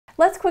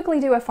Let's quickly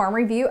do a pharm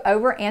review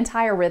over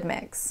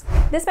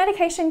antiarrhythmics. This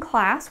medication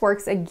class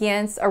works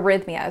against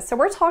arrhythmias, so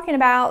we're talking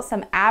about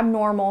some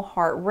abnormal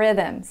heart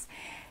rhythms.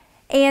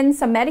 And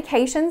some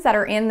medications that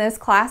are in this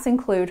class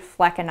include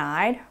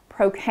flecainide,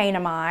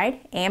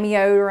 procainamide,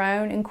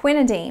 amiodarone, and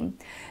quinidine.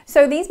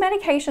 So these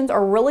medications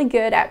are really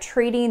good at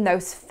treating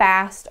those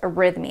fast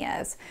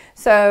arrhythmias.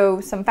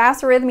 So some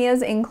fast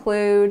arrhythmias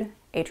include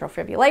atrial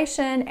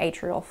fibrillation,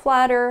 atrial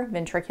flutter,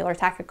 ventricular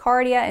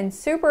tachycardia, and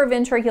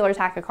supraventricular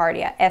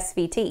tachycardia,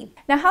 SVT.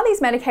 Now, how these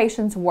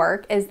medications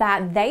work is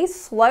that they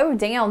slow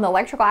down the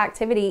electrical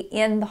activity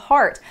in the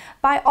heart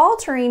by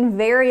altering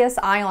various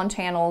ion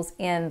channels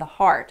in the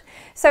heart.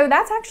 So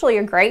that's actually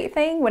a great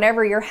thing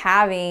whenever you're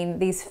having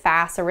these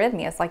fast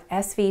arrhythmias like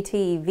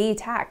SVT,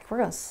 V-tach. We're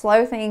going to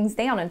slow things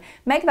down and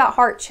make that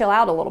heart chill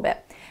out a little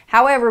bit.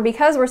 However,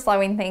 because we're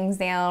slowing things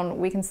down,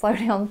 we can slow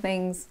down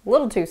things a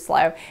little too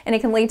slow, and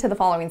it can lead to the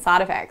following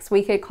side effects.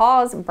 We could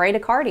cause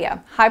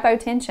bradycardia,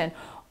 hypotension,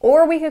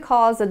 or we could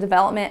cause the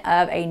development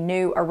of a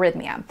new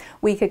arrhythmia.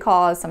 We could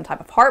cause some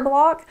type of heart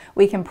block.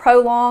 We can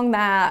prolong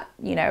that,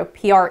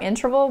 PR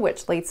interval,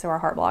 which leads to our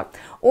heart block,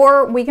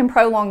 or we can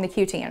prolong the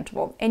QT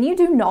interval. And you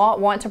do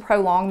not want to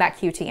prolong that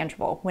QT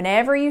interval.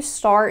 Whenever you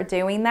start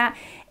doing that,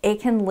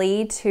 it can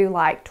lead to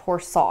like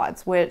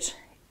torsades, which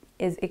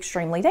is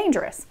extremely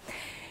dangerous.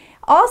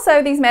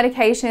 Also, these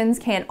medications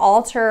can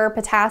alter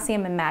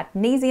potassium and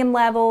magnesium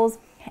levels,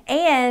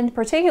 and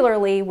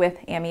particularly with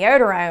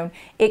amiodarone,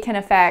 it can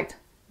affect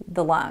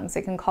the lungs.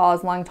 It can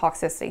cause lung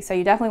toxicity, so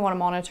you definitely want to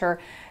monitor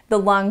the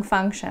lung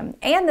function.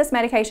 And this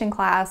medication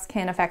class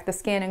can affect the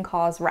skin and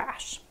cause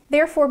rash.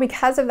 Therefore,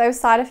 because of those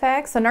side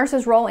effects, the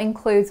nurse's role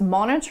includes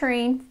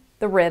monitoring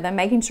the rhythm,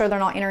 making sure they're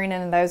not entering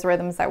into those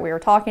rhythms that we were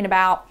talking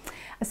about,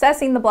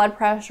 assessing the blood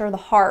pressure, the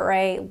heart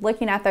rate,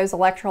 looking at those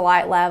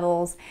electrolyte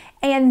levels,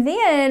 and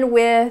then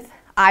with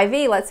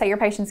IV, let's say your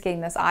patient's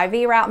getting this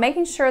IV route,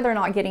 making sure they're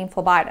not getting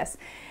phlebitis.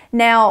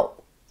 Now,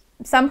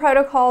 some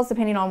protocols,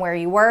 depending on where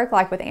you work,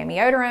 like with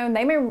amiodarone,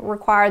 they may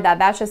require that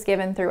that's just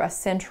given through a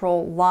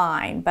central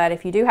line. But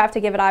if you do have to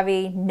give it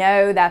IV,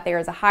 know that there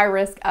is a high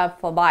risk of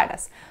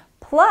phlebitis.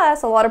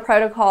 Plus, a lot of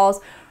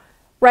protocols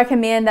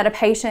recommend that a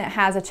patient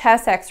has a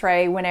chest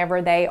x-ray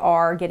whenever they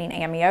are getting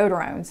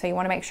amiodarone. So you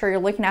want to make sure you're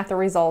looking at the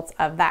results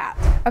of that.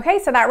 Okay,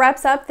 so that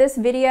wraps up this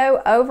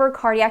video over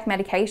cardiac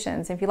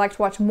medications. If you'd like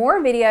to watch more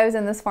videos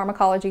in this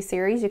pharmacology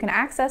series, you can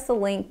access the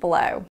link below.